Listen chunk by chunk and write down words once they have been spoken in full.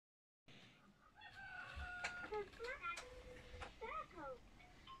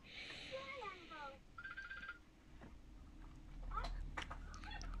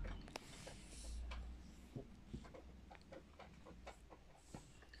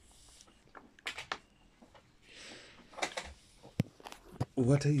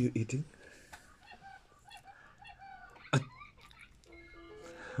What are you eating?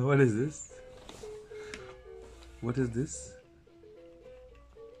 What is this? What is this?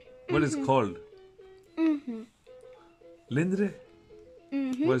 What is called? Lindre?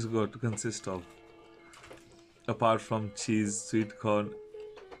 What is it going to consist of? Apart from cheese, sweet corn,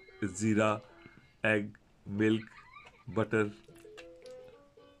 zira, egg, milk, butter,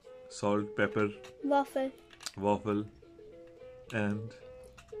 salt, pepper, waffle, and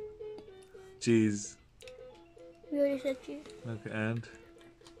cheese. We already said cheese. Okay, and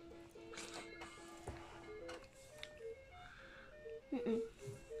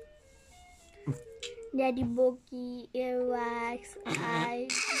Daddy bogey, earwax,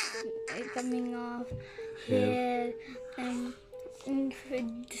 eyes coming off, hair, and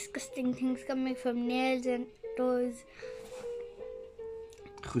disgusting things coming from nails and toes.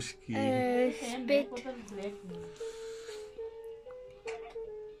 khushki. Spit.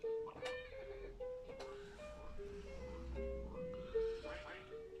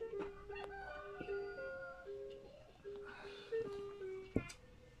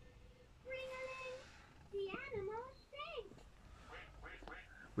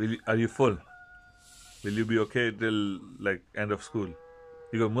 Are you full? Will you be okay till like end of school?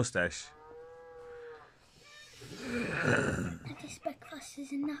 You got mustache. At least breakfast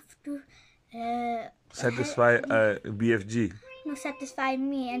is enough to Satisfy BFG. no satisfy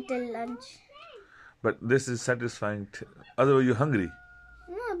me until lunch. But this is satisfying. Otherwise, you're hungry.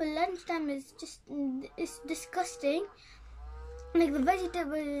 No, but lunchtime is just it's disgusting. Like the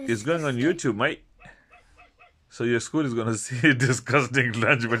vegetable. It's going on YouTube, mate. So your school is gonna see disgusting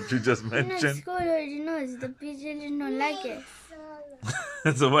lunch, but you just No, mentioned. school already knows. The children don't like it.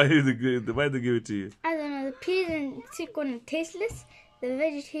 So why they give it to you? I don't know. The peas and chicken are tasteless. The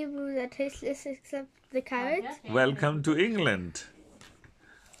vegetables are tasteless except the carrots. Welcome to England,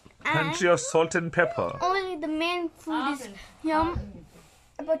 And country of salt and pepper. only the main food is yum,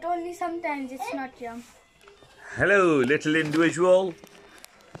 but only sometimes it's not yum. Hello, little individual.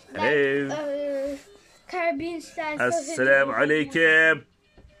 Hello. Like Caribbean style. Assalamu alaikum.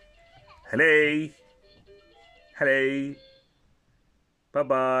 Hello. Hello. Bye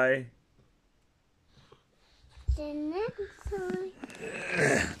bye.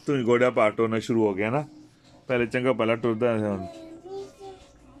 तू ही गोड़ा part होना शुरू हो गया ना पहले चंगा पहला टुरदा है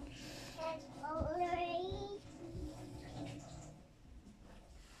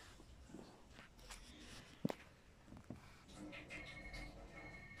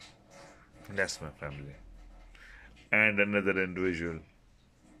That's my family. And another individual.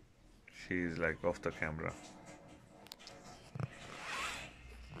 She's like off the camera.